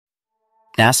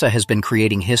NASA has been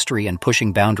creating history and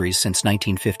pushing boundaries since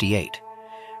 1958.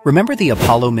 Remember the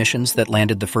Apollo missions that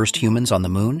landed the first humans on the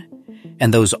moon?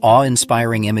 And those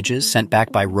awe-inspiring images sent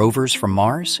back by rovers from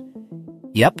Mars?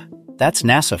 Yep, that's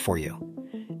NASA for you.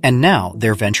 And now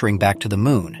they're venturing back to the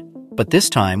moon, but this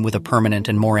time with a permanent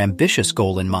and more ambitious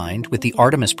goal in mind with the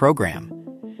Artemis program.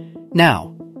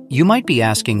 Now, you might be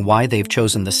asking why they've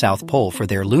chosen the South Pole for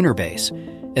their lunar base,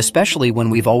 especially when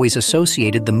we've always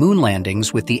associated the moon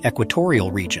landings with the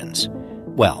equatorial regions.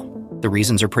 Well, the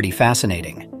reasons are pretty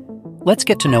fascinating. Let's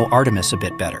get to know Artemis a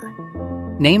bit better.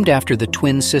 Named after the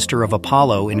twin sister of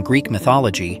Apollo in Greek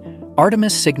mythology,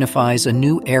 Artemis signifies a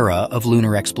new era of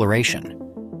lunar exploration.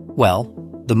 Well,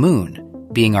 the moon,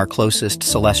 being our closest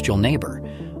celestial neighbor,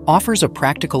 offers a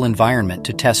practical environment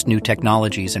to test new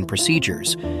technologies and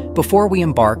procedures before we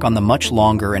embark on the much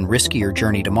longer and riskier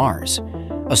journey to Mars,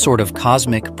 a sort of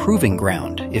cosmic proving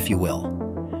ground, if you will.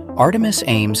 Artemis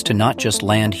aims to not just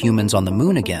land humans on the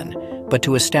moon again, but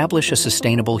to establish a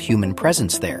sustainable human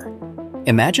presence there.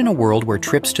 Imagine a world where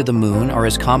trips to the moon are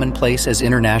as commonplace as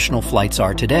international flights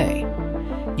are today.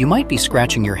 You might be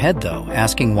scratching your head, though,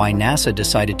 asking why NASA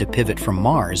decided to pivot from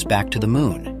Mars back to the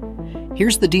moon.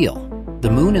 Here's the deal. The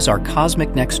moon is our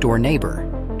cosmic next-door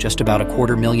neighbor, just about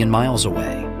 250,000 miles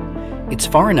away. It's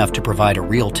far enough to provide a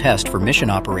real test for mission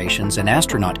operations and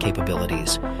astronaut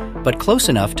capabilities, but close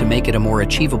enough to make it a more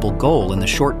achievable goal in the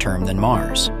short term than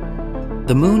Mars.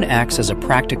 The moon acts as a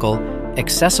practical,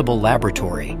 accessible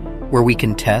laboratory where we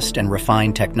can test and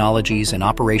refine technologies and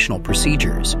operational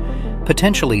procedures,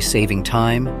 potentially saving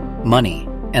time, money,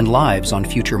 and lives on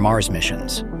future Mars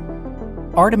missions.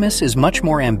 Artemis is much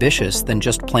more ambitious than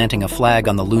just planting a flag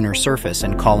on the lunar surface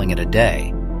and calling it a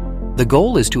day. The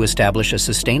goal is to establish a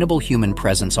sustainable human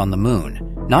presence on the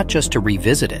moon, not just to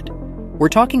revisit it. We're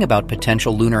talking about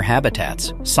potential lunar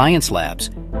habitats, science labs,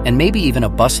 and maybe even a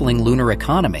bustling lunar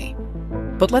economy.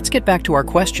 But let's get back to our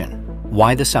question,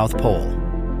 why the South Pole?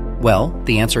 Well,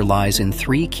 the answer lies in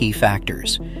 3 key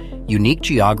factors: unique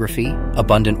geography,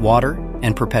 abundant water,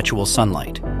 and perpetual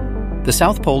sunlight. The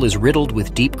South Pole is riddled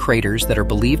with deep craters that are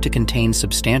believed to contain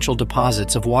substantial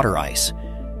deposits of water ice.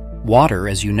 Water,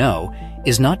 as you know,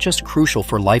 is not just crucial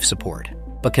for life support,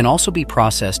 but can also be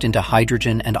processed into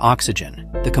hydrogen and oxygen,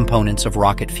 the components of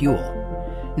rocket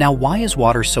fuel. Now, why is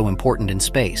water so important in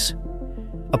space?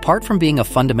 Apart from being a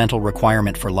fundamental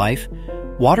requirement for life,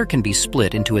 water can be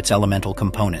split into its elemental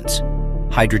components,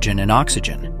 hydrogen and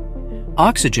oxygen.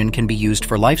 Oxygen can be used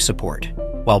for life support,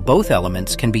 while both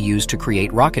elements can be used to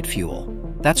create rocket fuel.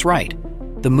 That's right,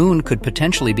 the moon could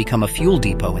potentially become a fuel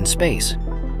depot in space.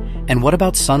 And what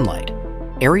about sunlight?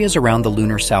 Areas around the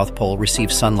lunar South Pole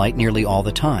receive sunlight nearly all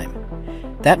the time.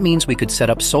 That means we could set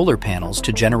up solar panels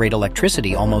to generate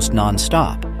electricity almost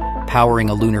non-stop, powering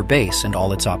a lunar base and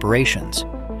all its operations.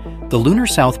 The lunar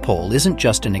South Pole isn't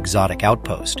just an exotic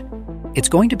outpost. It's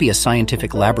going to be a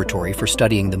scientific laboratory for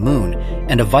studying the moon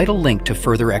and a vital link to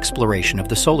further exploration of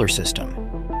the solar system.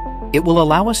 It will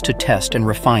allow us to test and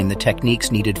refine the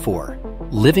techniques needed for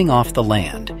living off the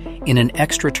land in an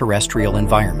extraterrestrial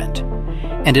environment.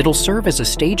 And it'll serve as a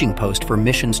staging post for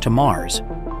missions to Mars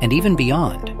and even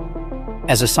beyond.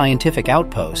 As a scientific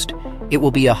outpost, it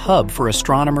will be a hub for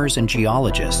astronomers and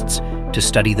geologists to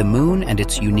study the moon and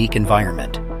its unique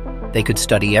environment. They could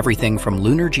study everything from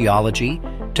lunar geology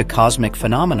to cosmic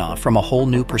phenomena from a whole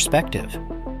new perspective.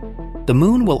 The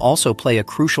moon will also play a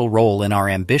crucial role in our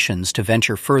ambitions to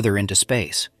venture further into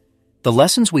space. The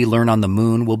lessons we learn on the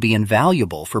moon will be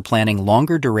invaluable for planning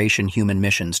longer-duration human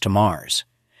missions to Mars.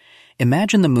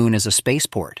 Imagine the moon as a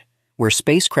spaceport, where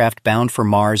spacecraft bound for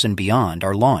Mars and beyond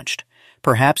are launched,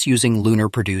 perhaps using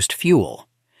lunar-produced fuel.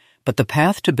 But the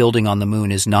path to building on the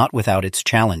moon is not without its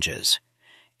challenges.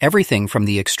 Everything from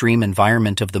the extreme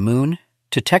environment of the moon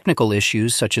to technical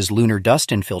issues such as lunar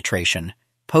dust infiltration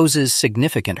poses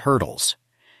significant hurdles.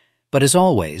 But as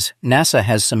always, NASA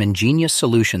has some ingenious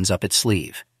solutions up its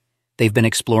sleeve. They've been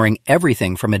exploring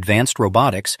everything from advanced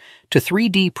robotics to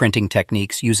 3D printing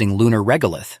techniques using lunar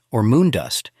regolith, or moon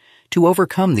dust, to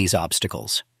overcome these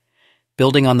obstacles.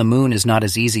 Building on the moon is not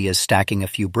as easy as stacking a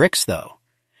few bricks, though.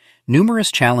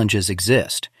 Numerous challenges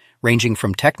exist, ranging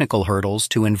from technical hurdles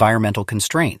to environmental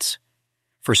constraints.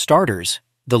 For starters,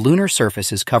 the lunar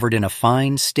surface is covered in a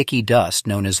fine, sticky dust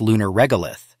known as lunar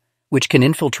regolith, which can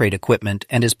infiltrate equipment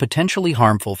and is potentially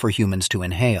harmful for humans to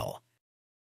inhale.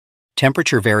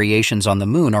 Temperature variations on the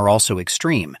moon are also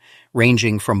extreme,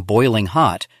 ranging from boiling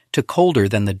hot to colder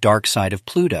than the dark side of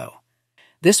Pluto.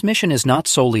 This mission is not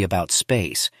solely about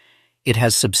space. It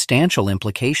has substantial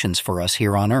implications for us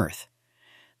here on Earth.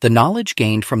 The knowledge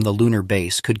gained from the lunar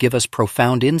base could give us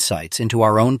profound insights into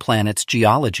our own planet's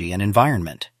geology and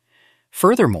environment.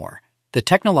 Furthermore, the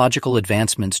technological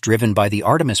advancements driven by the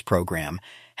Artemis program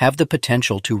have the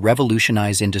potential to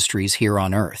revolutionize industries here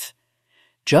on Earth.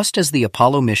 Just as the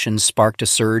Apollo missions sparked a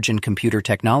surge in computer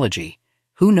technology,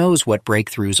 who knows what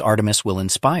breakthroughs Artemis will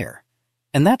inspire?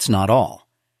 And that's not all.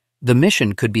 The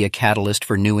mission could be a catalyst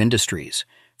for new industries,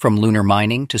 from lunar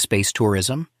mining to space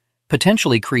tourism,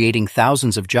 potentially creating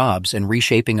thousands of jobs and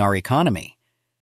reshaping our economy.